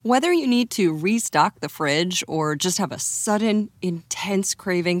Whether you need to restock the fridge or just have a sudden, intense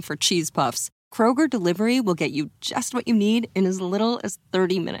craving for cheese puffs, Kroger Delivery will get you just what you need in as little as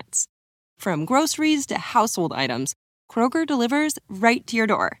 30 minutes. From groceries to household items, Kroger delivers right to your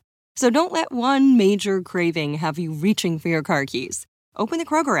door. So don't let one major craving have you reaching for your car keys. Open the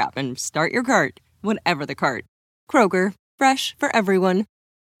Kroger app and start your cart, whatever the cart. Kroger, fresh for everyone.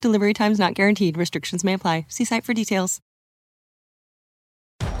 Delivery times not guaranteed. Restrictions may apply. See site for details.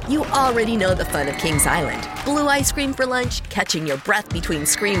 You already know the fun of Kings Island. Blue ice cream for lunch, catching your breath between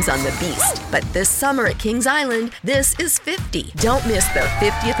screams on the Beast. But this summer at Kings Island, this is 50. Don't miss the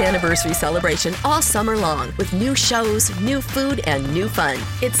 50th anniversary celebration all summer long with new shows, new food, and new fun.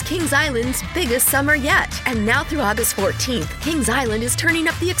 It's Kings Island's biggest summer yet. And now through August 14th, Kings Island is turning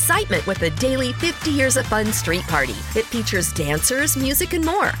up the excitement with a daily 50 Years of Fun street party. It features dancers, music, and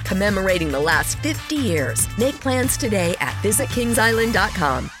more, commemorating the last 50 years. Make plans today at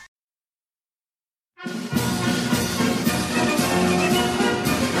visitkingsisland.com.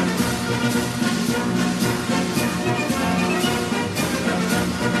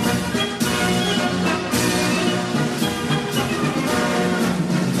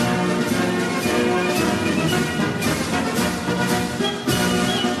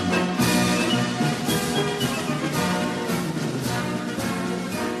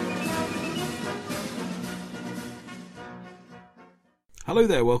 Hello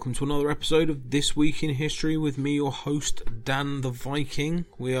there, welcome to another episode of This Week in History with me, your host, Dan the Viking.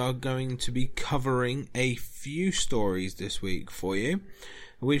 We are going to be covering a few stories this week for you.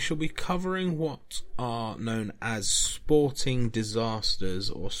 We shall be covering what are known as sporting disasters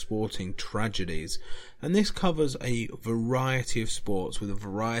or sporting tragedies. And this covers a variety of sports with a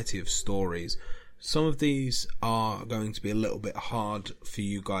variety of stories. Some of these are going to be a little bit hard for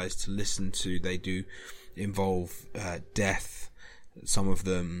you guys to listen to. They do involve death. Some of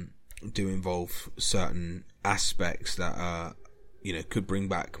them do involve certain aspects that could bring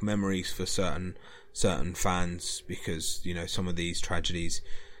back memories for certain fans, because some of these tragedies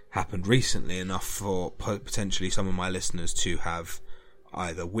happened recently enough for potentially some of my listeners to have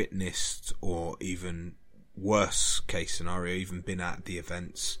either witnessed or, even worse case scenario, even been at the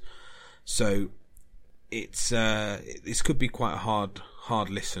events. So this could be quite a hard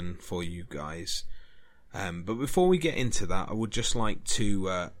listen for you guys. But before we get into that, I would just like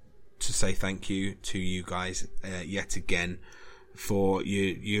to say thank you to you guys yet again for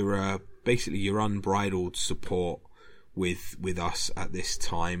your basically your unbridled support with us at this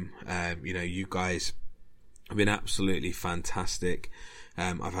time. You guys have been absolutely fantastic.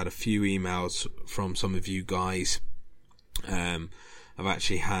 I've had a few emails from some of you guys. I've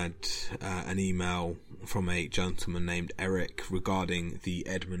actually had an email from a gentleman named Eric regarding the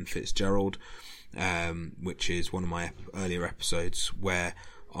Edmund Fitzgerald, which is one of my earlier episodes where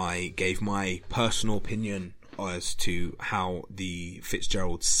I gave my personal opinion as to how the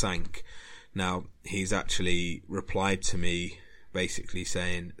Fitzgerald sank. Now, he's actually replied to me basically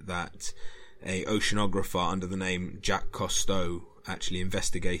saying that a oceanographer under the name Jack Cousteau actually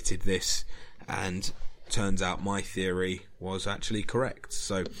investigated this, and turns out my theory was actually correct.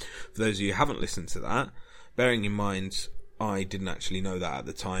 So for those of you who haven't listened to that, bearing in mind I didn't actually know that at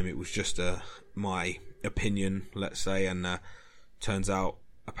the time, it was just my opinion, let's say, and turns out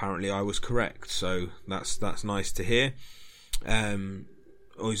apparently I was correct, so that's nice to hear.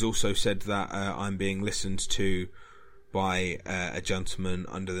 He's also said that I'm being listened to by a gentleman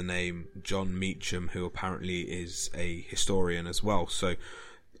under the name John Meacham, who apparently is a historian as well. So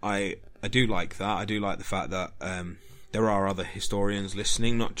I do like that. I do like the fact that there are other historians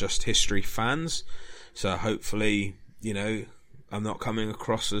listening, not just history fans. So hopefully, I'm not coming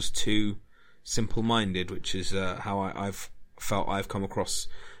across as too simple-minded, which is how I've felt I've come across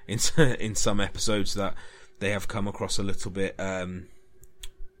in some episodes, that they have come across a little bit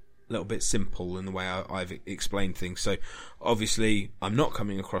simple in the way I've explained things. So obviously I'm not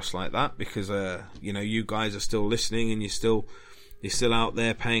coming across like that, because you guys are still listening and you're still out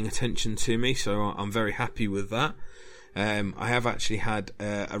there paying attention to me, so I'm very happy with that. I have actually had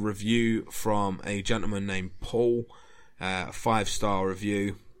a review from a gentleman named Paul, a 5-star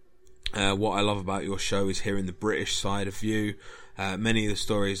review. What I love about your show is hearing the British side of you. Many of the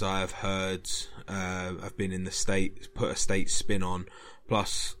stories I have heard have been in the States, put a state spin on.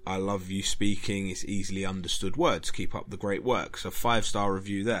 Plus, I love you speaking. It's easily understood words. Keep up the great work. So 5-star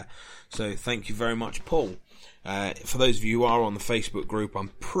review there. So thank you very much, Paul. For those of you who are on the Facebook group, I'm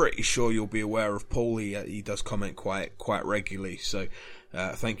pretty sure you'll be aware of Paul. He does comment quite regularly. So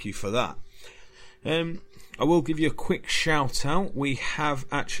thank you for that. I will give you a quick shout out. We have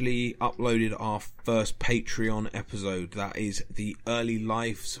actually uploaded our first Patreon episode. That is the early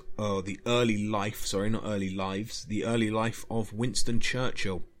life of Winston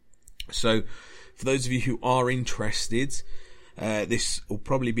Churchill. So for those of you who are interested, this will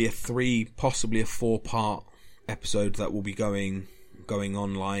probably be a 3, possibly a 4-part episode that will be going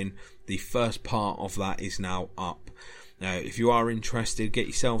online. The first part of that is now up. Now, if you are interested, get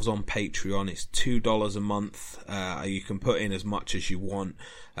yourselves on Patreon. It's $2 a month. You can put in as much as you want,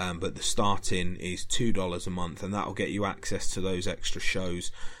 but the starting is $2 a month, and that will get you access to those extra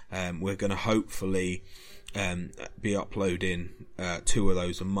shows. We're going to hopefully be uploading 2 of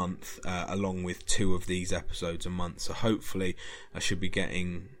those a month, along with 2 of these episodes a month. So hopefully I should be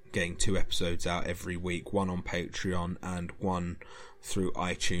getting 2 episodes out every week, 1 on Patreon and 1 through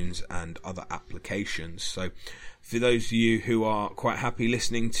iTunes and other applications. So for those of you who are quite happy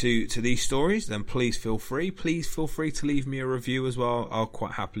listening to these stories, then please feel free to leave me a review as well. I'll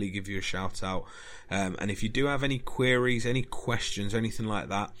quite happily give you a shout out. And if you do have any queries, any questions, anything like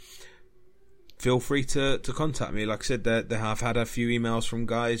that, feel free to contact me. Like I said, I've had a few emails from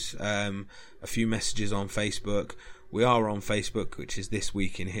guys, a few messages on Facebook. We are on Facebook, which is This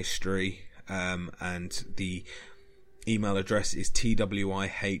Week in History, and the email address is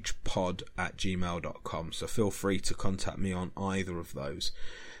twihpod@gmail.com. So feel free to contact me on either of those.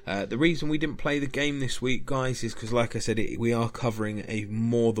 The reason we didn't play the game this week, guys, is because, like I said, we are covering a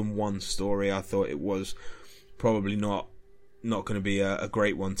more than one story. I thought it was probably not going to be a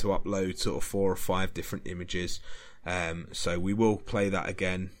great one to upload sort of 4 or 5 different images. So we will play that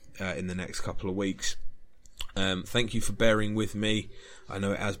again in the next couple of weeks. Thank you for bearing with me. I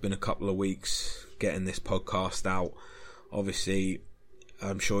know it has been a couple of weeks getting this podcast out. Obviously,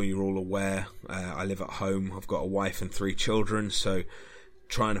 I'm sure you're all aware, I live at home. I've got a wife and 3 children, so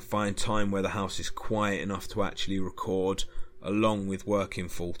trying to find time where the house is quiet enough to actually record, along with working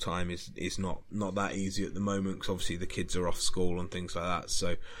full time, is not that easy at the moment, because obviously the kids are off school and things like that.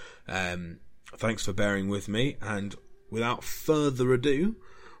 So thanks for bearing with me, and without further ado,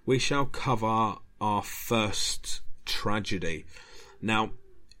 we shall cover our first tragedy. Now,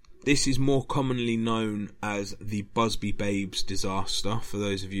 this is more commonly known as the Busby Babes disaster. For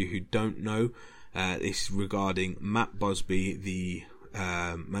those of you who don't know, this is regarding Matt Busby, the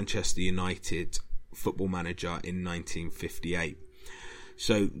Manchester United football manager in 1958.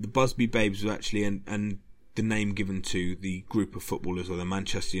 So the Busby Babes was actually and the name given to the group of footballers, or the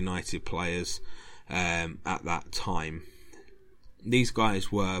Manchester United players at that time. These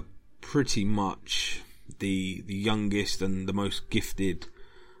guys were pretty much the youngest and the most gifted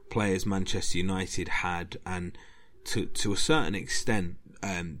players Manchester United had, and to a certain extent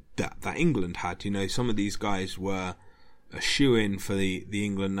that England had. You know, some of these guys were a shoe-in for the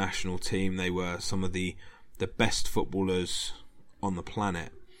England national team. They were some of the best footballers on the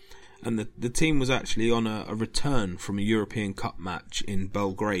planet. And the team was actually on a return from a European Cup match in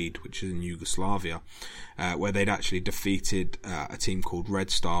Belgrade, which is in Yugoslavia, where they'd actually defeated a team called Red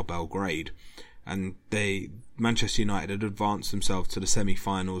Star Belgrade. And Manchester United had advanced themselves to the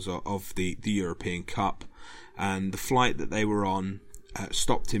semi-finals of the European Cup. And the flight that they were on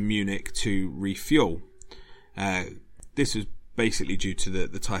stopped in Munich to refuel. This was basically due to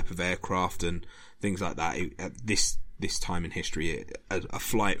the type of aircraft and things like that. This time in history, a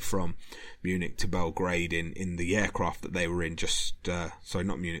flight from Munich to Belgrade in the aircraft that they were in,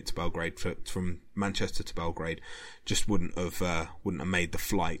 not Munich to Belgrade, from Manchester to Belgrade, just wouldn't have made the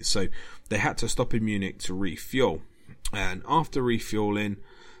flight. So they had to stop in Munich to refuel. And after refueling,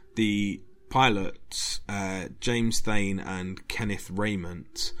 the pilots, James Thane and Kenneth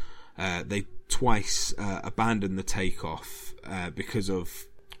Raymond, they twice abandoned the takeoff because of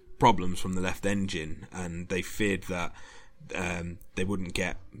problems from the left engine, and they feared that they wouldn't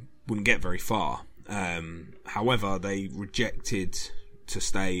get very far. However, they rejected to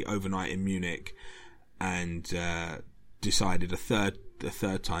stay overnight in Munich and decided a third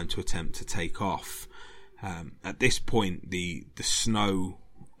time to attempt to take off. At this point, the snow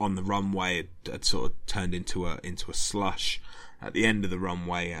on the runway had sort of turned into a slush at the end of the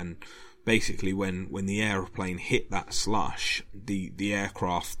runway, and basically when the aeroplane hit that slush, the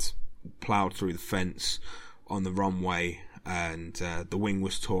aircraft ploughed through the fence on the runway, and the wing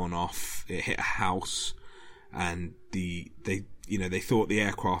was torn off. It hit a house, and they thought the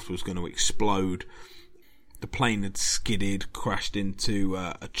aircraft was going to explode. The plane had skidded, crashed into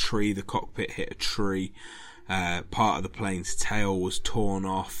a tree. The cockpit hit a tree. Part of the plane's tail was torn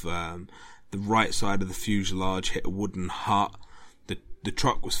off. The right side of the fuselage hit a wooden hut. The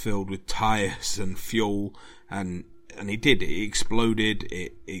truck was filled with tyres and fuel, and it exploded.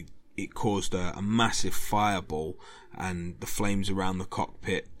 It it caused a massive fireball, and the flames around the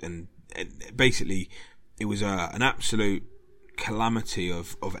cockpit, and basically it was an absolute calamity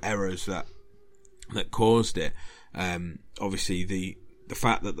of errors that caused it. Obviously the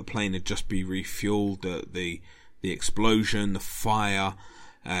fact that the plane had just been refueled, the explosion, the fire,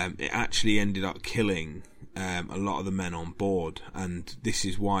 it actually ended up killing a lot of the men on board, and this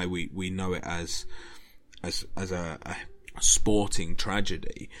is why we know it as a sporting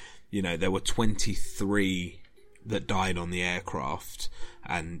tragedy. You know, there were 23 that died on the aircraft,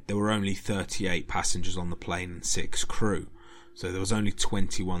 and there were only 38 passengers on the plane and 6 crew. So there was only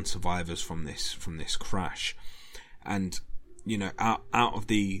 21 survivors from this crash. And, you know, out of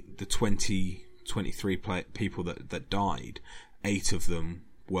the 23 people that died, 8 of them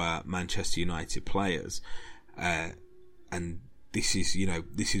were Manchester United players. And this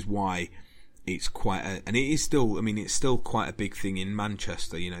is why it's and it is still, I mean, it's still quite a big thing in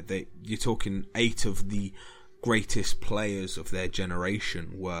Manchester. You know, you're talking 8 of the greatest players of their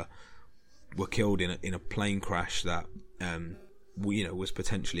generation were killed in a plane crash that was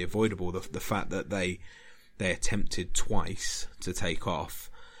potentially avoidable. The fact that they attempted twice to take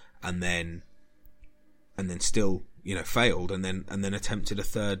off, and then still, you know, failed, and then attempted a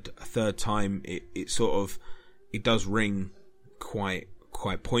third time. It does ring quite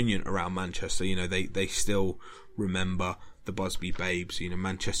poignant around Manchester. You know, they still remember the Busby Babes. You know,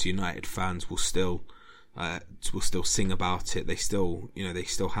 Manchester United fans will still sing about it. They still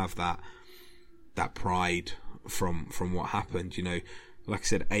have that pride from what happened. You know, like I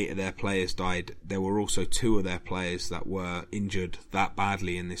said, 8 of their players died. There were also 2 of their players that were injured that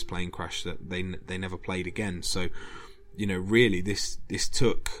badly in this plane crash that they never played again. So, you know, really this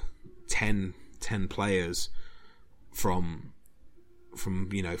took 10 players from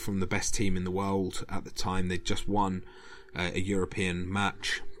the best team in the world at the time. They'd just won a European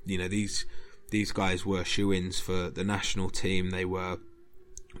match. You know, these guys were shoo-ins for the national team. They were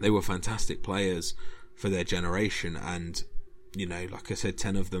fantastic players for their generation, and, you know, like I said,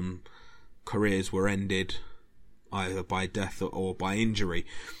 10 of them careers were ended either by death or by injury.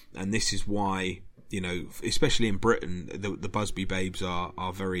 And this is why, you know, especially in Britain, the Busby Babes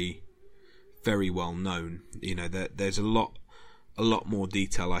are very, very well known. You know, there's a lot more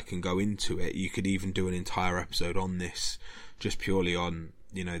detail I can go into it. You could even do an entire episode on this, just purely on,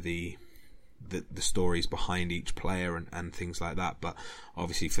 you know, the stories behind each player and things like that. But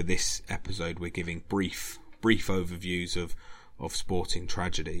obviously for this episode we're giving brief overviews of sporting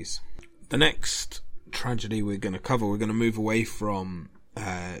tragedies. The next tragedy we're going to cover, we're going to move away from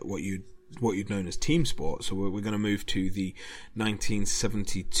what you'd known as team sport. So we're going to move to the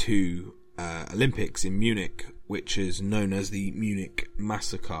 1972 Olympics in Munich, which is known as the Munich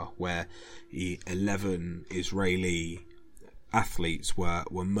Massacre, where 11 Israeli athletes were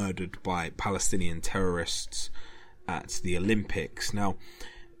murdered by Palestinian terrorists at the Olympics. Now,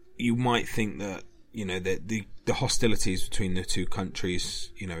 you might think that, you know, the hostilities between the two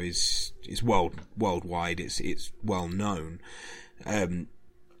countries, you know, is worldwide. It's well known.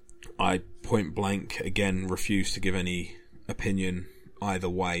 I point blank again refuse to give any opinion either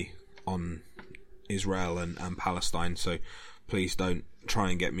way on Israel and Palestine, so please don't try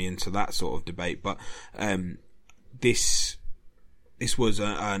and get me into that sort of debate. But this was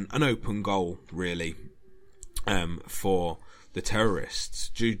an open goal, really, for the terrorists,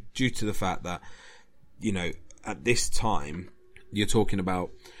 due to the fact that, you know, at this time, you're talking about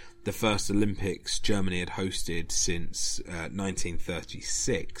the first Olympics Germany had hosted since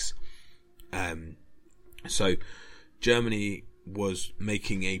 1936. So Germany was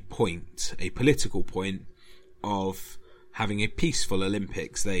making a political point of having a peaceful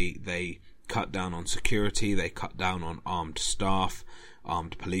Olympics. They cut down on security, they cut down on armed staff,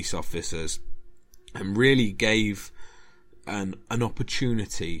 armed police officers, and really gave an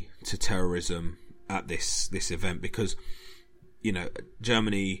opportunity to terrorism at this event, because, you know,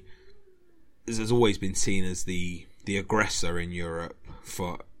 Germany has always been seen as the aggressor in Europe,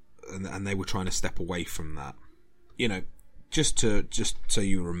 and they were trying to step away from that. You know, just so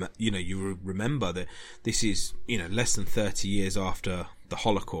you remember that this is, you know, less than 30 years after the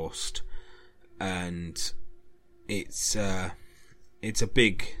Holocaust, and it's a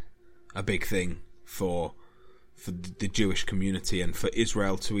big thing for the Jewish community and for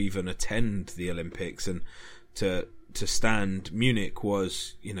Israel to even attend the Olympics, and to stand. Munich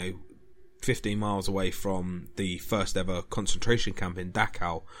was, you know, 15 miles away from the first ever concentration camp in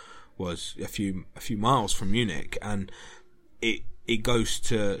Dachau, was a few miles from Munich, and it goes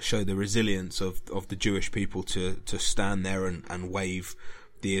to show the resilience of the Jewish people to stand there and wave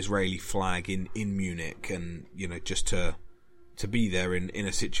the Israeli flag in Munich, and, you know, just to be there in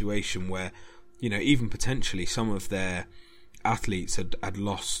a situation where, you know, even potentially some of their athletes had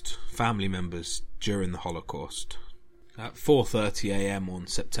lost family members during the Holocaust. At 4:30 a.m. on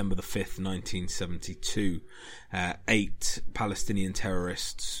September the 5th, 1972, 8 Palestinian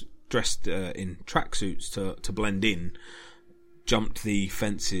terrorists dressed in tracksuits to blend in jumped the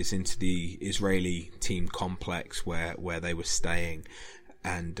fences into the Israeli team complex where they were staying,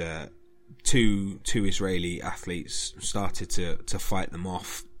 and two Israeli athletes started to fight them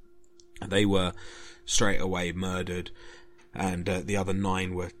off. They were straight away murdered, and the other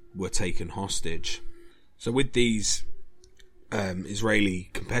 9 were taken hostage. So with these Israeli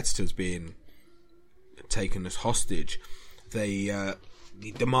competitors being taken as hostage, the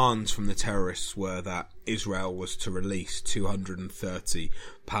demands from the terrorists were that Israel was to release 230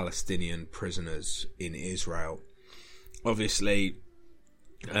 Palestinian prisoners in Israel. Obviously,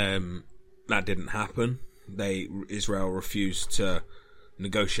 that didn't happen. Israel refused to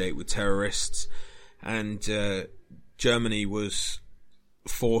negotiate with terrorists, and Germany was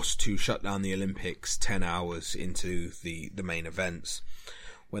forced to shut down the Olympics 10 hours into the main events.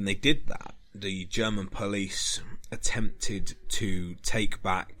 When they did that, the German police attempted to take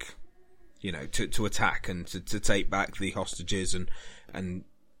back, you know, to attack and to take back the hostages and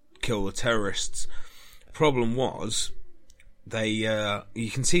kill the terrorists. The problem was,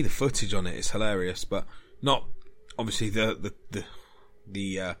 you can see the footage on it, it's hilarious, but not obviously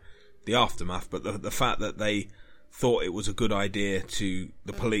the aftermath, but the fact that they thought it was a good idea to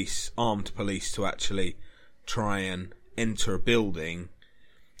the armed police to actually try and enter a building,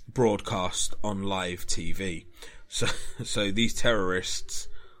 broadcast on live TV. So these terrorists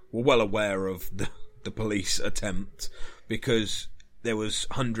were well aware of the police attempt, because there was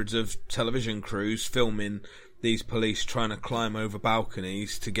hundreds of television crews filming these police trying to climb over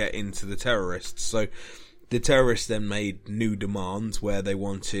balconies to get into the terrorists. So the terrorists then made new demands where they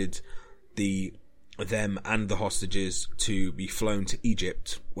wanted them and the hostages to be flown to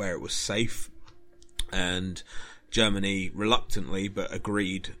Egypt, where it was safe, and Germany reluctantly but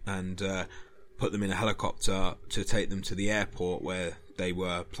agreed, and put them in a helicopter to take them to the airport, where they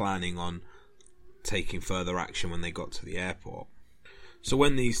were planning on taking further action when they got to the airport. So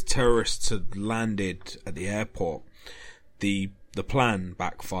when these terrorists had landed at the airport, the plan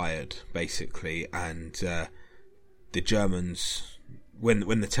backfired basically, and the Germans,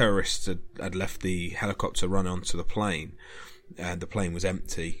 when the terrorists had left the helicopter run onto the plane was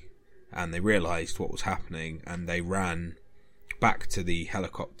empty, and they realised what was happening, and they ran back to the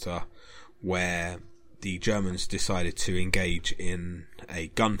helicopter, where the Germans decided to engage in a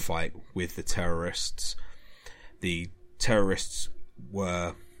gunfight with the terrorists. The terrorists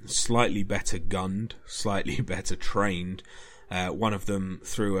were slightly better gunned, slightly better trained. One of them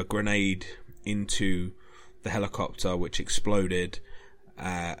threw a grenade into the helicopter, which exploded,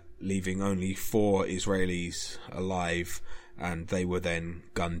 leaving only 4 Israelis alive, and they were then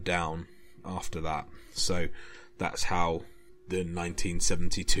gunned down after that. So that's how the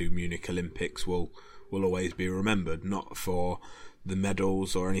 1972 Munich Olympics will always be remembered, not for the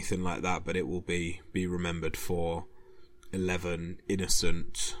medals or anything like that, but it will be remembered for 11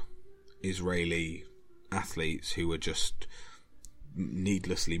 innocent Israeli athletes who were just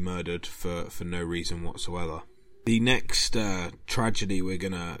needlessly murdered for no reason whatsoever. The next tragedy we're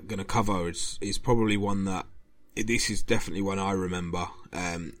gonna cover is probably one that, this is definitely one I remember,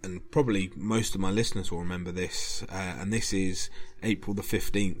 and probably most of my listeners will remember this, and this is April the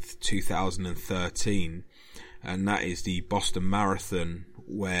 15th, 2013, and that is the Boston Marathon,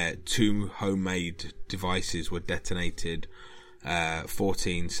 where 2 homemade devices were detonated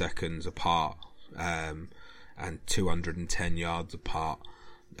 14 seconds apart, and 210 yards apart,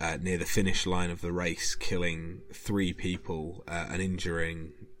 near the finish line of the race, killing 3 people and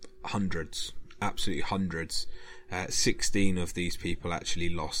injuring hundreds, absolutely hundreds. 16 of these people actually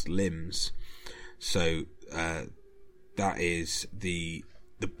lost limbs. So that is the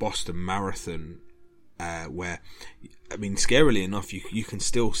Boston Marathon, where, I mean, scarily enough, you can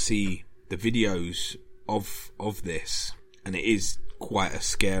still see the videos of this, and it is quite a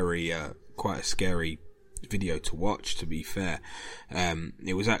scary video to watch, to be fair.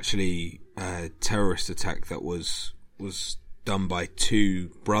 It was actually a terrorist attack that was done by 2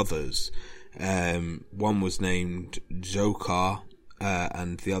 brothers. One was named Dzhokhar,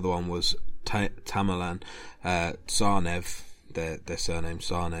 and the other one was Tamerlan Tsarnaev, their surname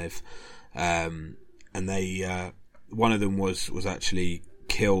Tsarnaev, and they one of them was actually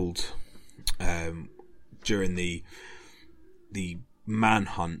killed during the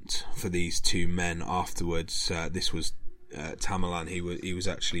manhunt for these 2 men afterwards. This was Tamerlan. He was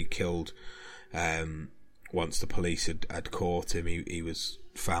actually killed once the police had caught him, he was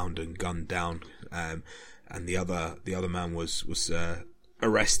found and gunned down, and the other man was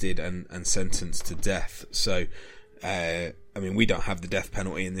arrested and sentenced to death. So I mean, we don't have the death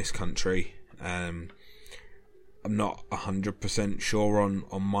penalty in this country. I'm not 100% sure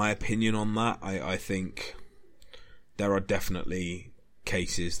on my opinion on that. I think there are definitely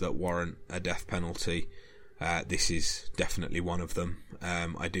cases that warrant a death penalty. This is definitely one of them.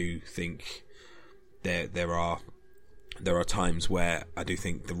 I do think there are times where I do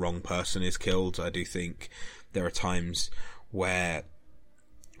think the wrong person is killed. I do think there are times where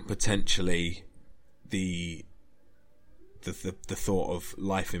potentially the thought of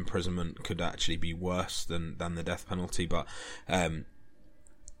life imprisonment could actually be worse than the death penalty. But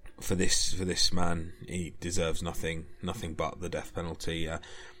for this man, he deserves nothing but the death penalty.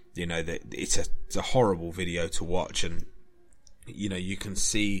 It's a horrible video to watch, and you can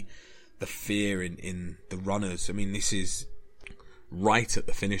see the fear in the runners. I mean, this is right at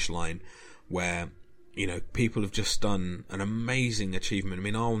the finish line where people have just done an amazing achievement. I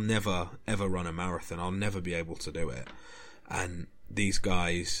mean, I'll never ever run a marathon. I'll never be able to do it. And these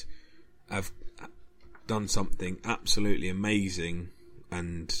guys have done something absolutely amazing.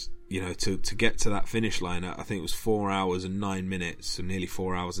 And, to get to that finish line, I think it was 4 hours and 9 minutes, so nearly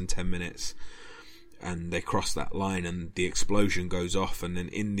 4 hours and 10 minutes. And they cross that line and the explosion goes off. And then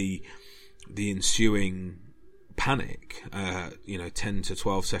in the ensuing panic, 10 to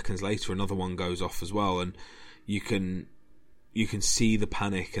 12 seconds later, another one goes off as well. And you can see the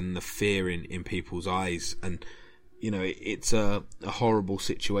panic and the fear in people's eyes. And, it's a horrible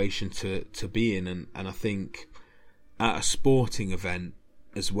situation to be in. And I think at a sporting event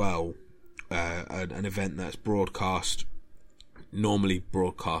as well, an event that's normally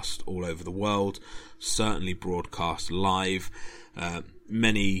broadcast all over the world, certainly broadcast live.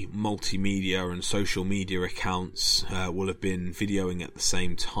 Many multimedia and social media accounts will have been videoing at the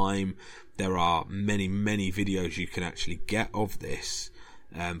same time. There are many videos you can actually get of this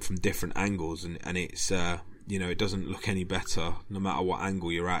from different angles, and it's it doesn't look any better no matter what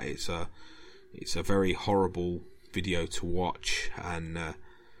angle you're at. It's a very horrible video to watch, and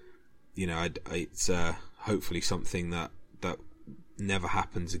it's hopefully something that never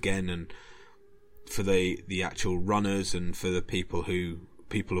happens again. And for the actual runners and for the people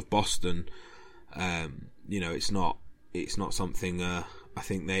of Boston, it's not something I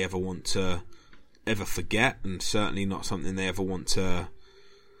think they ever want to ever forget, and certainly not something they ever want to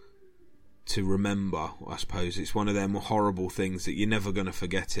remember. I suppose it's one of them horrible things that you're never going to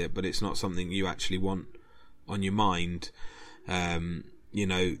forget it, but it's not something you actually want on your mind.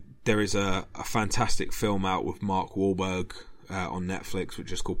 There is a fantastic film out with Mark Wahlberg on Netflix,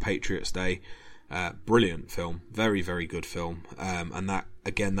 which is called Patriots Day. Brilliant film, very, very good film. And that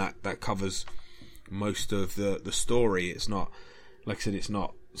covers most of the story. It's not, like I said, it's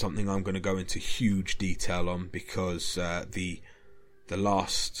not something I'm going to go into huge detail on, because the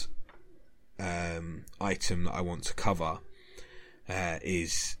last item that I want to cover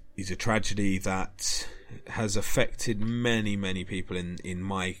is a tragedy that has affected many people in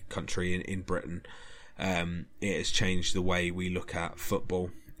my country, in Britain. It has changed the way we look at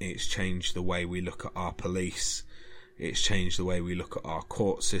football. It's changed the way we look at our police. It's changed the way we look at our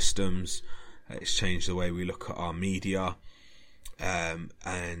court systems. It's changed the way we look at our media.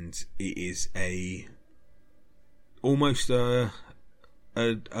 And it is almost an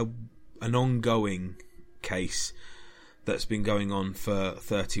ongoing case that's been going on for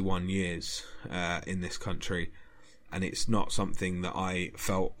 31 years in this country, and it's not something that I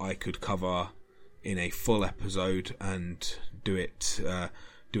felt I could cover in a full episode and do it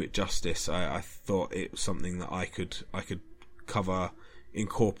justice. I thought it was something that I could cover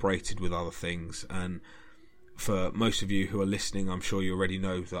incorporated with other things. And for most of you who are listening, I'm sure you already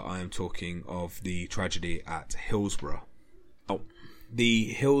know that I am talking of the tragedy at Hillsborough. The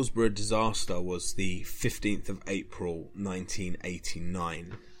Hillsborough disaster was the 15th of April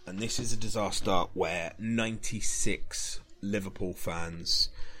 1989, and this is a disaster where 96 Liverpool fans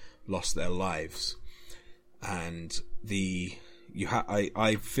lost their lives. And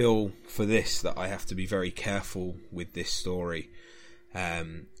I feel for this that I have to be very careful with this story,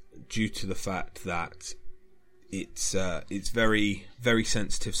 due to the fact that it's very, very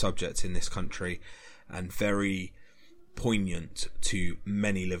sensitive subject in this country, and very poignant to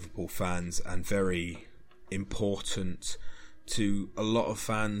many Liverpool fans, and very important to a lot of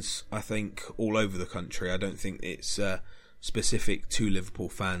fans, I think, all over the country. I don't think it's specific to Liverpool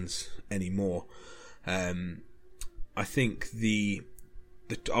fans anymore. I think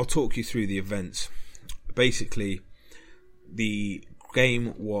I'll talk you through the events. Basically, the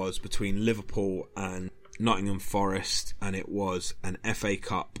game was between Liverpool and Nottingham Forest, and it was an FA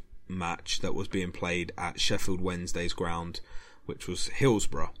Cup match that was being played at Sheffield Wednesday's ground, which was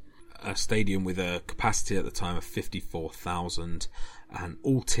Hillsborough, a stadium with a capacity at the time of 54,000, and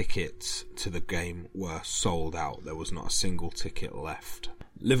all tickets to the game were sold out. There was not a single ticket left.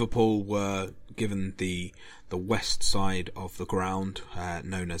 Liverpool were given the west side of the ground,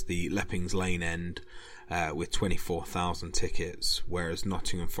 known as the Leppings Lane end, with 24,000 tickets, whereas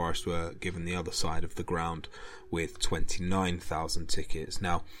Nottingham Forest were given the other side of the ground with 29,000 tickets.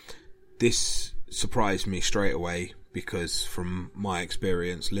 Now, this surprised me straight away because from my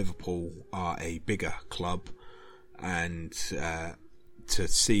experience, Liverpool are a bigger club, and to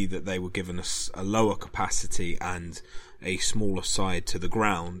see that they were given a lower capacity and a smaller side to the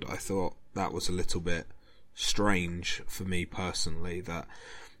ground, I thought that was a little bit strange for me personally, that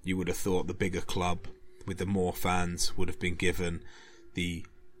you would have thought the bigger club with the more fans would have been given the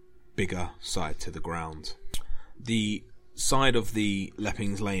bigger side to the ground. The side of the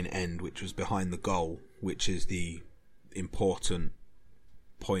Leppings Lane end, which was behind the goal, which is the important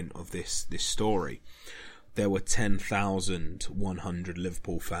point of this story, there were 10,100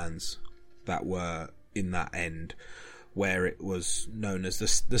 Liverpool fans that were in that end, where it was known as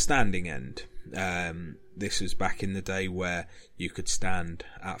the standing end. This was back in the day where you could stand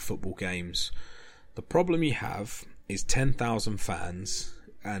at football games. The problem you have is 10,000 fans,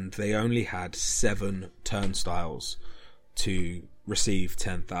 and they only had 7 turnstiles to receive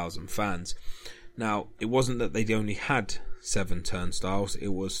 10,000 fans. Now, it wasn't that they only had 7 turnstiles,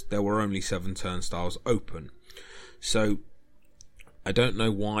 there were only 7 turnstiles open. So, I don't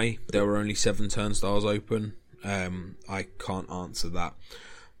know why there were only 7 turnstiles open. I can't answer that.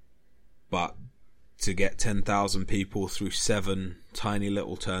 But to get 10,000 people through 7 tiny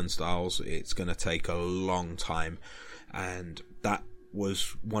little turnstiles, it's going to take a long time. And that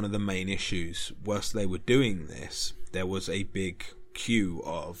was one of the main issues. Whilst they were doing this, there was a big queue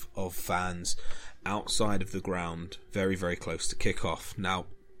of fans outside of the ground, very, very close to kick-off. Now,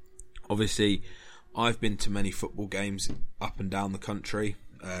 obviously, I've been to many football games up and down the country.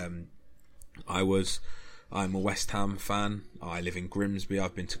 I'm a West Ham fan. I live in Grimsby.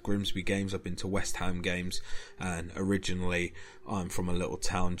 I've been to Grimsby games. I've been to West Ham games. And originally, I'm from a little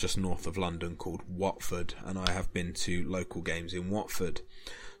town just north of London called Watford. And I have been to local games in Watford.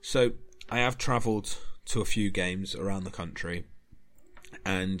 So, I have travelled to a few games around the country.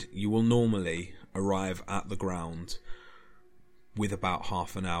 And you will normally arrive at the ground with about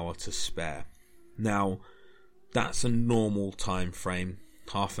half an hour to spare. Now, that's a normal time frame.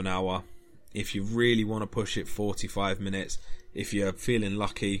 Half an hour. If you really want to push it, 45 minutes. If you're feeling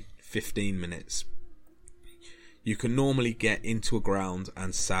lucky, 15 minutes. You can normally get into a ground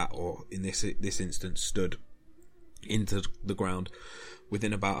and sat, or in this instance stood, into the ground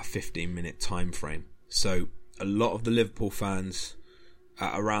within about a 15-minute time frame. So a lot of the Liverpool fans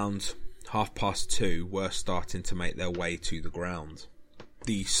at around 2:30 were starting to make their way to the ground.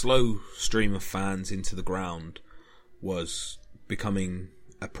 The slow stream of fans into the ground was becoming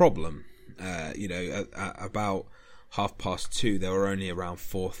a problem. At about 2:30, there were only around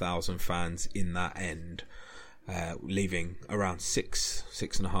 4,000 fans in that end, leaving around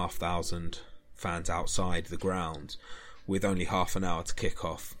 6,500 fans outside the ground, with only half an hour to kick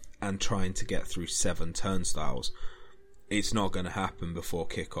off and trying to get through 7 turnstiles. It's not going to happen before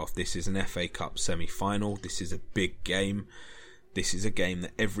kick-off. This is an FA Cup semi-final. This is a big game. This is a game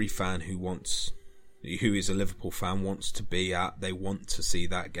that every fan who is a Liverpool fan wants to be at. They want to see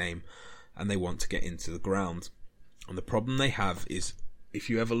that game, and they want to get into the ground. And the problem they have is, if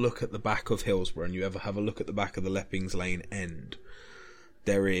you ever look at the back of Hillsborough and you ever have a look at the back of the Leppings Lane end,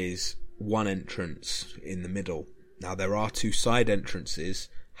 there is one entrance in the middle. Now, there are 2 side entrances.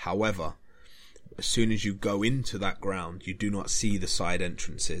 However, as soon as you go into that ground, you do not see the side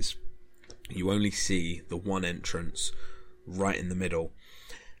entrances. You only see the one entrance right in the middle.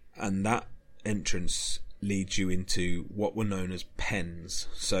 And that entrance leads you into what were known as pens.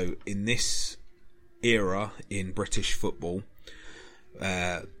 So in this era in British football,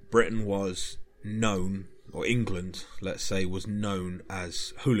 Britain was known, or England, let's say, was known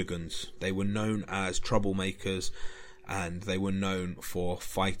as hooligans. They were known as troublemakers, and they were known for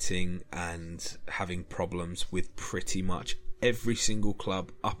fighting and having problems with pretty much every single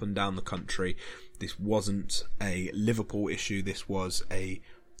club up and down the country. This wasn't a Liverpool issue, this was a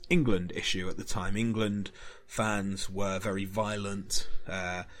England issue at the time. England fans were very violent,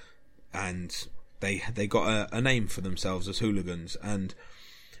 and they got a name for themselves as hooligans. And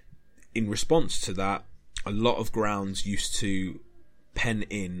in response to that, a lot of grounds used to pen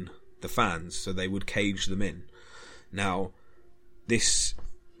in the fans, so they would cage them in. Now, this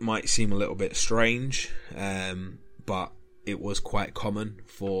might seem a little bit strange, but it was quite common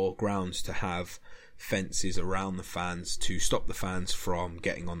for grounds to have fences around the fans to stop the fans from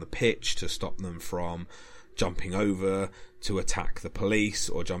getting on the pitch, to stop them from jumping over to attack the police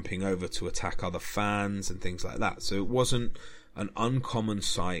or jumping over to attack other fans and things like that. So it wasn't an uncommon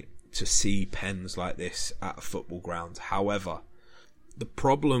sight to see pens like this at a football ground. However, the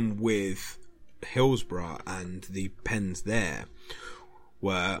problem with Hillsborough and the pens there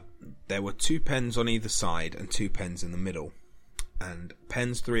were there were 2 pens on either side and 2 pens in the middle, and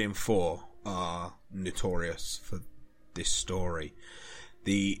pens 3 and 4 are notorious for this story.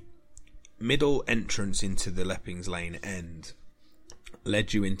 The middle entrance into the Leppings Lane end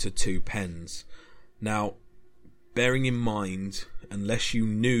led you into 2 pens. Now, bearing in mind, unless you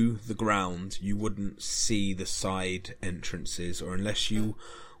knew the ground, you wouldn't see the side entrances, or unless you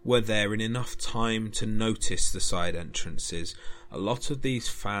were there in enough time to notice the side entrances. A lot of these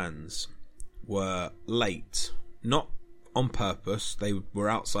fans were late, not on purpose. They were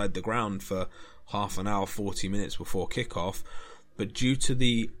outside the ground for half an hour, 40 minutes before kickoff, but due to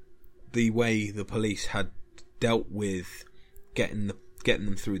the way the police had dealt with getting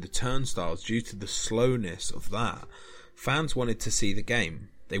them through the turnstiles, due to the slowness of that, fans wanted to see the game.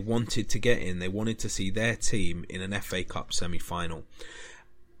 They wanted to get in. They wanted to see their team in an FA Cup semi-final.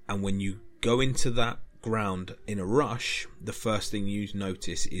 And when you go into that ground in a rush, the first thing you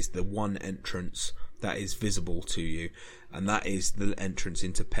notice is the one entrance that is visible to you, and that is the entrance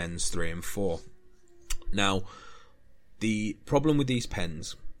into pens 3 and 4. Now, the problem with these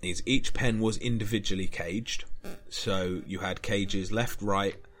pens is each pen was individually caged, so you had cages left,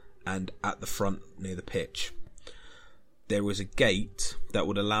 right, and at the front near the pitch. There was a gate that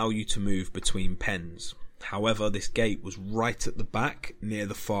would allow you to move between pens. However, this gate was right at the back near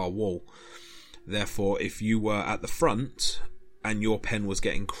the far wall. Therefore, if you were at the front and your pen was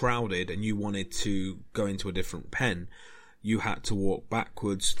getting crowded and you wanted to go into a different pen, you had to walk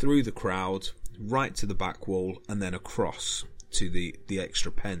backwards through the crowd, right to the back wall, and then across to the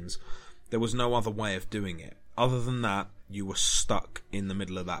extra pens. There was no other way of doing it. Other than that, you were stuck in the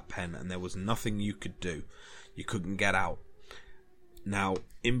middle of that pen and there was nothing you could do. You couldn't get out. Now,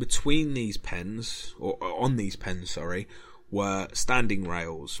 in between these pens, or on these pens, were standing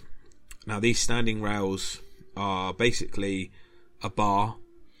rails. Now, these standing rails are basically a bar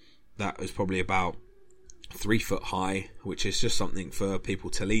that is probably about 3 foot high, which is just something for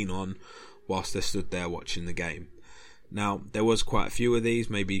people to lean on whilst they're stood there watching the game. Now, there was quite a few of these,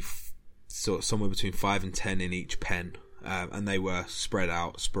 maybe sort of somewhere between 5 and 10 in each pen, and they were spread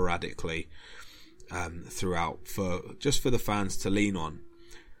out sporadically throughout for the fans to lean on.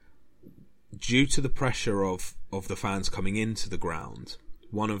 Due to the pressure of the fans coming into the ground,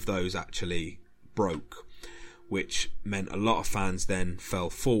 one of those actually broke, which meant a lot of fans then fell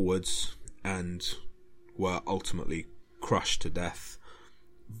forwards and were ultimately crushed to death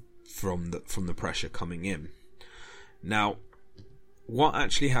from the pressure coming in. Now, what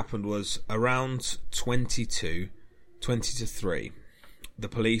actually happened was around 20 to 3, the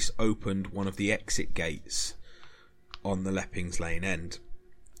police opened one of the exit gates on the Leppings Lane end.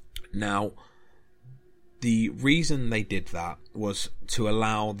 Now, the reason they did that was to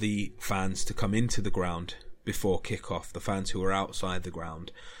allow the fans to come into the ground before kick-off, the fans who were outside the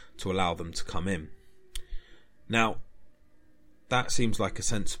ground, to allow them to come in. Now, that seems like a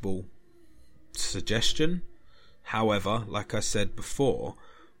sensible suggestion. However, like I said before,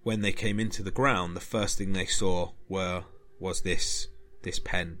 when they came into the ground, the first thing they saw was this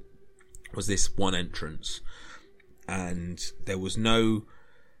pen, was this one entrance, and there was no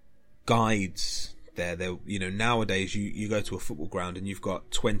guides there. Nowadays you go to a football ground and you've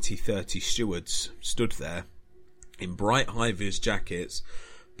got 20-30 stewards stood there in bright high-vis jackets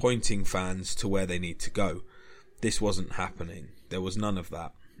pointing fans to where they need to go. This wasn't happening. There was none of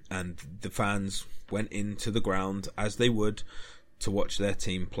that, and the fans went into the ground as they would to watch their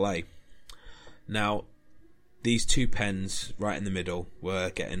team play. Now, these 2 pens right in the middle were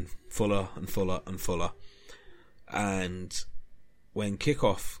getting fuller and fuller and fuller, and when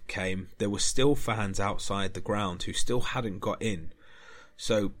kickoff came, there were still fans outside the ground who still hadn't got in.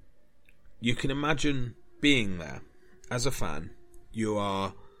 So you can imagine being there as a fan. You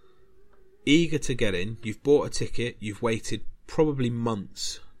are eager to get in. You've bought a ticket. You've waited probably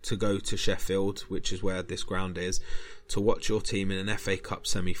months to go to Sheffield, which is where this ground is, to watch your team in an FA Cup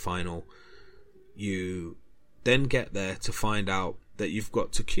semi-final. You then get there to find out that you've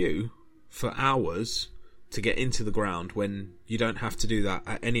got to queue for hours to get into the ground, when you don't have to do that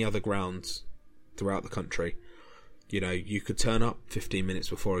at any other grounds throughout the country. You could turn up 15 minutes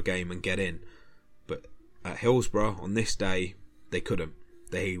before a game and get in, but at Hillsborough on this day they couldn't.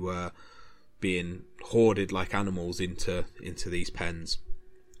 They were being hoarded like animals into these pens.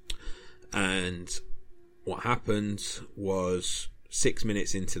 And what happened was 6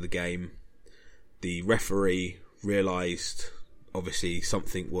 minutes into the game, the referee realised obviously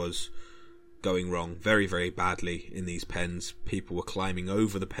something was going wrong very, very badly in these pens. People were climbing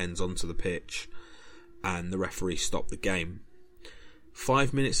over the pens onto the pitch, and the referee stopped the game.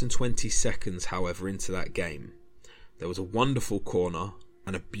 5 minutes and 20 seconds, however, into that game, there was a wonderful corner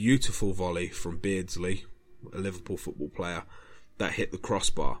and a beautiful volley from Beardsley, a Liverpool football player, that hit the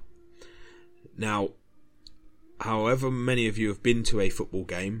crossbar. Now, however many of you have been to a football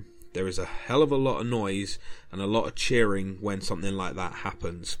game, there is a hell of a lot of noise and a lot of cheering when something like that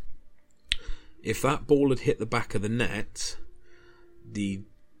happens. If that ball had hit the back of the net, the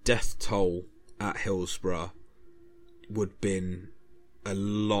death toll at Hillsborough would have been a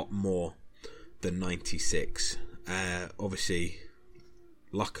lot more than 96. Obviously,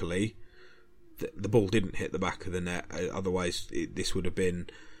 luckily, the ball didn't hit the back of the net. Otherwise, this would have been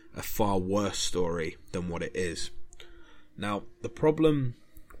a far worse story than what it is. Now, the problem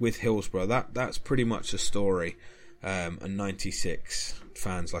with Hillsborough, that's pretty much the story. And 96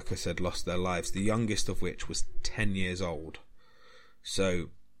 fans, like I said, lost their lives, the youngest of which was 10 years old. So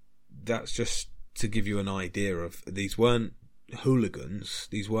that's just to give you an idea of, these weren't hooligans,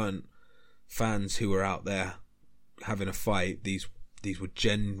 these weren't fans who were out there having a fight. These were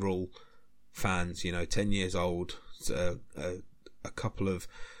general fans, 10 years old. A couple of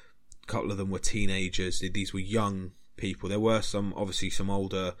them were teenagers. These were young people. There were some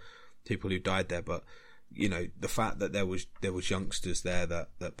older people who died there, but the fact that there was youngsters there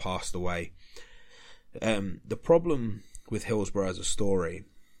that passed away. The problem with Hillsborough as a story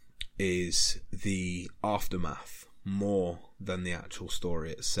is the aftermath more than the actual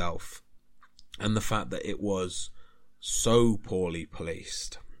story itself, and the fact that it was so poorly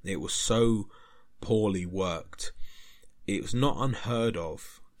policed, it was so poorly worked. It was not unheard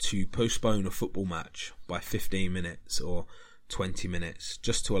of to postpone a football match by 15 minutes or 20 minutes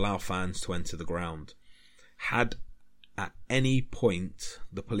just to allow fans to enter the ground. Had at any point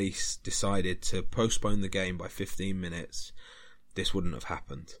the police decided to postpone the game by 15 minutes, this wouldn't have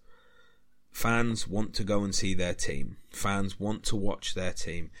happened. Fans want to go and see their team. Fans want to watch their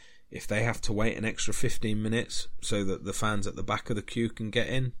team. If they have to wait an extra 15 minutes so that the fans at the back of the queue can get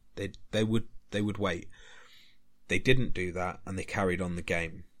in, they would wait. They didn't do that, and they carried on the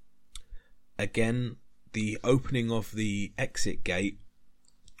game. Again, the opening of the exit gate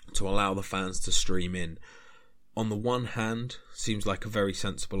to allow the fans to stream in, on the one hand, seems like a very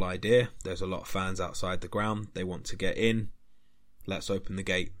sensible idea. There's a lot of fans outside the ground. They want to get in. Let's open the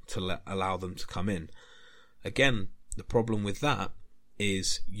gate to allow them to come in. Again, the problem with that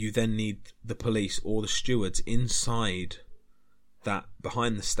is you then need the police or the stewards inside that,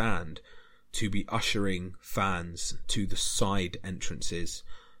 behind the stand, to be ushering fans to the side entrances,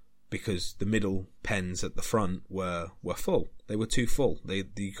 because the middle pens at the front were full. They were too full.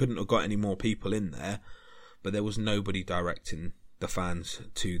 You couldn't have got any more people in there, but there was nobody directing the fans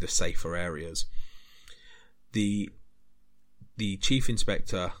to the safer areas. The chief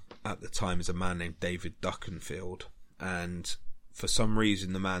inspector at the time is a man named David Duckenfield, and for some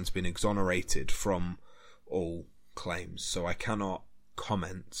reason the man's been exonerated from all claims, so I cannot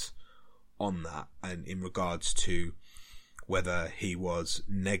comment on that and in regards to whether he was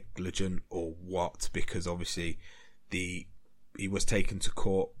negligent or what, because obviously he was taken to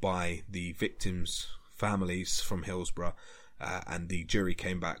court by the victims' families from Hillsborough, and the jury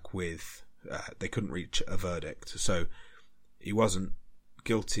came back with they couldn't reach a verdict, so he wasn't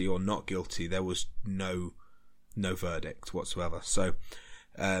guilty or not guilty. There was no verdict whatsoever. So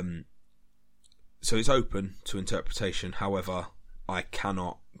it's open to interpretation. However, I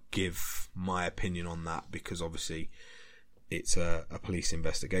cannot give my opinion on that because obviously it's a police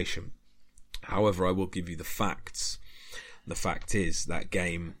investigation. However, I will give you the facts. The fact is that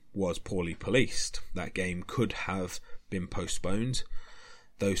game was poorly policed. That game could have been postponed.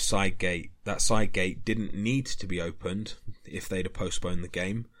 That side gate didn't need to be opened if they'd have postponed the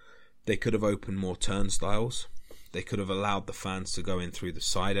game. They could have opened more turnstiles. They could have allowed the fans to go in through the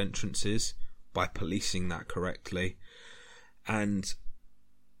side entrances by policing that correctly. And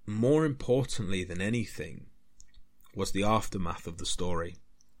more importantly than anything was the aftermath of the story.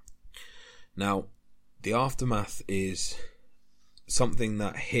 Now, the aftermath is something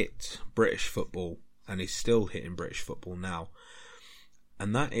that hit British football and is still hitting British football now.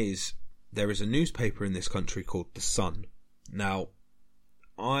 And that is, there is a newspaper in this country called The Sun. Now,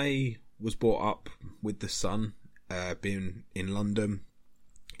 I was brought up with The Sun, being in London.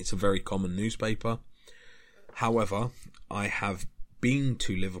 It's a very common newspaper. However, I have been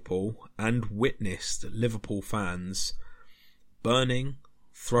to Liverpool and witnessed Liverpool fans burning,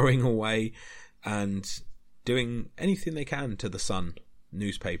 throwing away, and doing anything they can to the Sun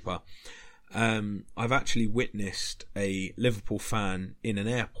newspaper. I've actually witnessed a Liverpool fan in an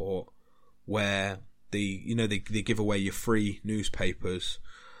airport where they give away your free newspapers,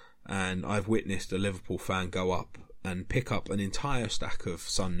 and I've witnessed a Liverpool fan go up and pick up an entire stack of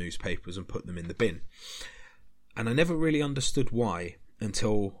Sun newspapers and put them in the bin. And I never really understood why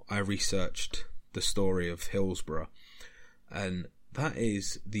until I researched the story of Hillsborough. And that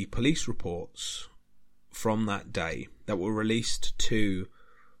is the police reports from that day that were released to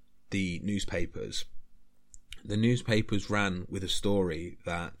the newspapers. The newspapers ran with a story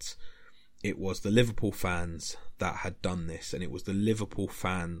that it was the Liverpool fans that had done this, and it was the Liverpool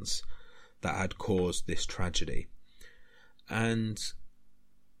fans that had caused this tragedy. And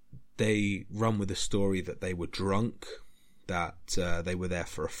they run with a story that they were drunk, that they were there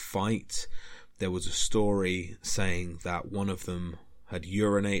for a fight. There was a story saying that one of them had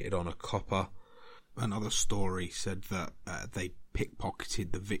urinated on a copper. Another story said that they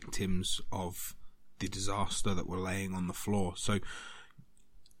pickpocketed the victims of the disaster that were laying on the floor. So,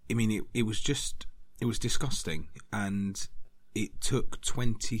 I mean, it was disgusting, and it took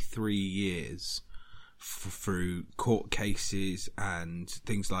 23 years through court cases and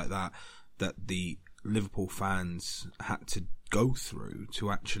things like that the Liverpool fans had to go through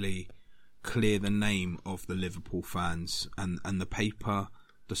to actually clear the name of the Liverpool fans, and the paper,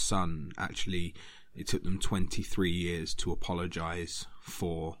 The Sun, actually, it took them 23 years to apologise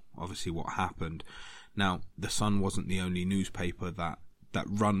for obviously what happened. Now, The Sun wasn't the only newspaper that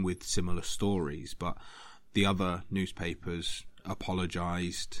run with similar stories, but the other newspapers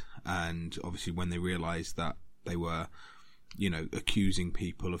apologised, and obviously when they realised that they were, accusing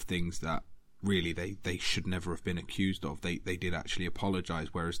people of things that really they should never have been accused of, they did actually apologise,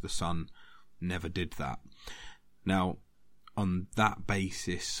 whereas The Sun never did that. Now, on that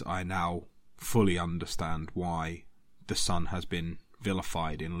basis, I now fully understand why The Sun has been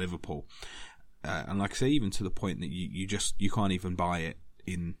vilified in Liverpool. And like I say, even to the point that you can't even buy it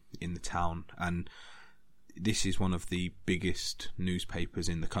in the town. And this is one of the biggest newspapers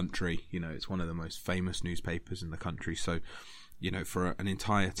in the country. It's one of the most famous newspapers in the country. So, for an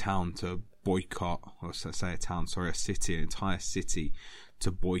entire town to boycott, or say a city, an entire city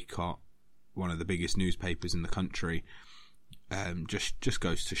to boycott one of the biggest newspapers in the country, just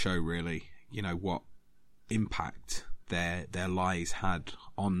goes to show really, what impact their lies had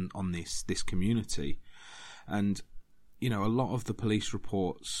on this community. And a lot of the police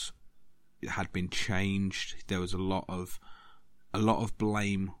reports had been changed. There was a lot of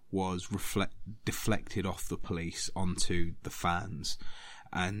blame was deflected off the police onto the fans,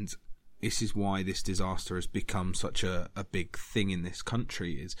 and this is why this disaster has become such a big thing in this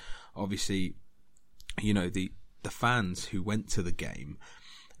country. Is obviously, the fans who went to the game.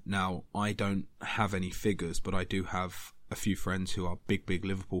 Now, I don't have any figures, but I do have a few friends who are big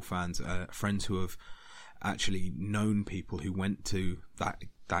Liverpool fans, friends who have actually known people who went to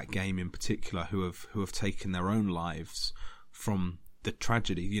that game in particular, who have taken their own lives from the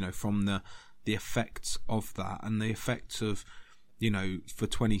tragedy, from the effects of that, and the effects of, for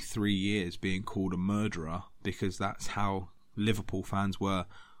 23 years being called a murderer, because that's how Liverpool fans were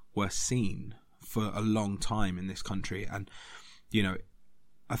seen for a long time in this country. And,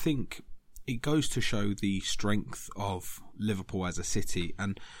 I think it goes to show the strength of Liverpool as a city.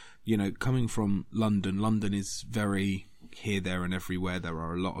 And, coming from London is very here, there and everywhere. There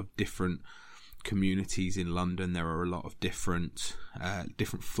are a lot of different communities in London. There are a lot of different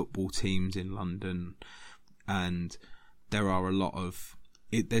football teams in London, and there are a lot of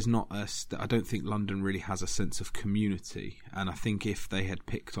I don't think London really has a sense of community. And I think if they had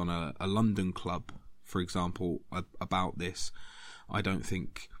picked on a London club, for example, about this, I don't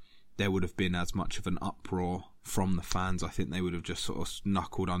think there would have been as much of an uproar from the fans. I think they would have just sort of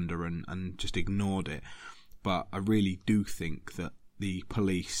knuckled under and just ignored it. But I really do think that the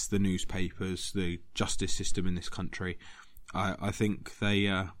police, the newspapers, the justice system in this country, I think they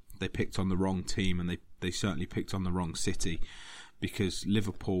picked on the wrong team, and they certainly picked on the wrong city, because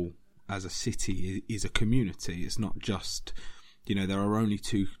Liverpool as a city is a community. It's not just, there are only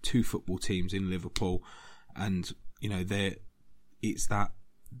two football teams in Liverpool, and it's that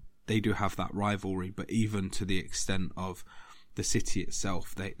they do have that rivalry, but even to the extent of the city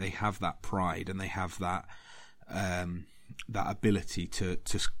itself, they have that pride, and they have that ability to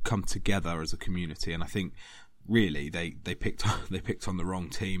come together as a community. And I think really they picked on the wrong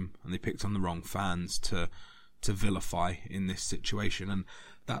team, and they picked on the wrong fans to vilify in this situation. And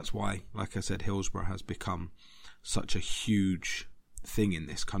that's why, like I said, Hillsborough has become such a huge thing in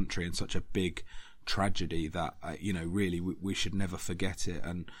this country and such a big tragedy that really we should never forget it.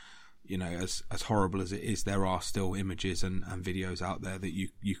 And as horrible as it is, there are still images and videos out there that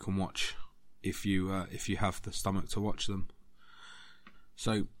you can watch if you have the stomach to watch them.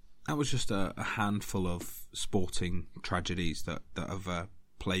 So that was just a handful of sporting tragedies that have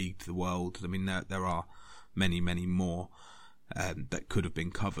plagued the world. I mean, there are many more that could have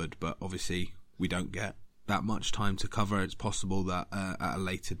been covered, but obviously we don't get that much time to cover. It's possible that at a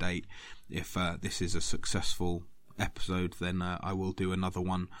later date, if this is a successful episode, then I will do another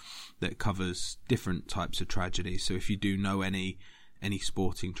one that covers different types of tragedies. So if you do know any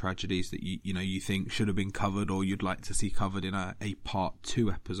sporting tragedies that you think should have been covered, or you'd like to see covered in a part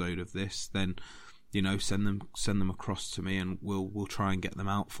 2 episode of this, then send them across to me, and we'll try and get them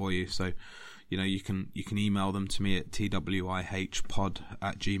out for you. So you can email them to me at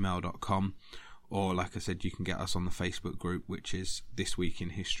twihpod@gmail.com, or like I said, you can get us on the Facebook group, which is This Week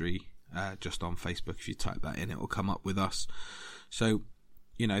in History. Just on Facebook, if you type that in, it will come up with us. So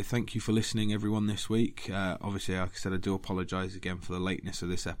thank you for listening, everyone, this week. Obviously, like I said, I do apologise again for the lateness of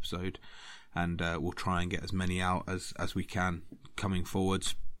this episode, and we'll try and get as many out as we can coming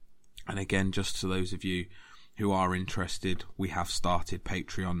forwards. And again, just to those of you who are interested, we have started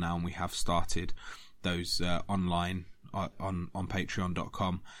Patreon now, and we have started those online on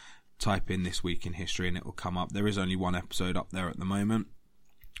patreon.com. Type in This Week in History and it will come up. There is only one episode up there at the moment,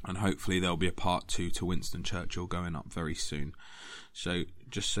 and hopefully there'll be a part 2 to Winston Churchill going up very soon. So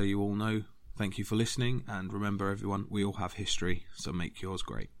just so you all know, thank you for listening, and remember, everyone, we all have history, so make yours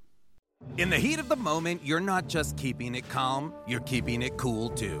great. In the heat of the moment, you're not just keeping it calm, you're keeping it cool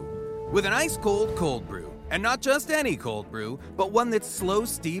too. With an ice-cold cold brew. And not just any cold brew, but one that's slow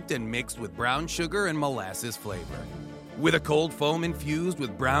steeped and mixed with brown sugar and molasses flavor. With a cold foam infused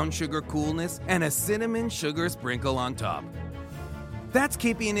with brown sugar coolness and a cinnamon sugar sprinkle on top. That's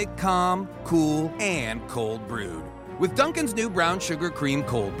keeping it calm, cool, and cold brewed. With Dunkin's new brown sugar cream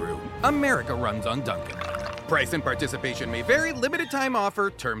cold brew. America runs on Dunkin'. Price and participation may vary. Limited time offer.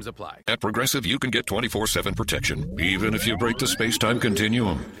 Terms apply. At Progressive, you can get 24/7 protection, even if you break the space-time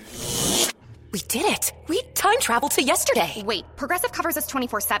continuum. We did it! We time traveled to yesterday! Wait, Progressive covers us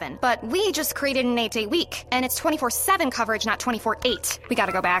 24/7, but we just created an 8-day week, and it's 24/7 coverage, not 24/8. We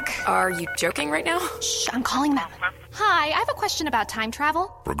gotta go back. Are you joking right now? Shh, I'm calling them. Hi, I have a question about time travel.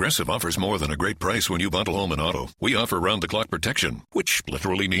 Progressive offers more than a great price when you bundle home and auto. We offer round-the-clock protection, which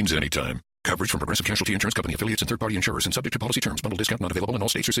literally means anytime. Coverage from Progressive Casualty Insurance Company, affiliates, and third-party insurers, and subject to policy terms. Bundle discount not available in all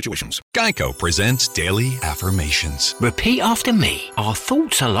states or situations. Geico presents Daily Affirmations. Repeat after me. Our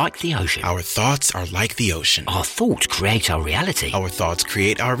thoughts are like the ocean. Our thoughts are like the ocean. Our thoughts create our reality. Our thoughts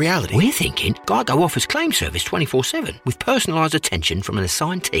create our reality. We're thinking Geico offers claim service 24/7 with personalised attention from an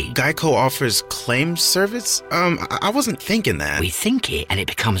assigned team. Geico offers claim service? I wasn't thinking that. We think it and it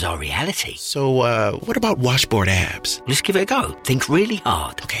becomes our reality. So, what about washboard abs? Let's give it a go. Think really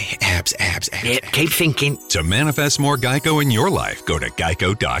hard. Okay, abs. Yep, keep thinking. To manifest more Geico in your life, go to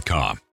geico.com.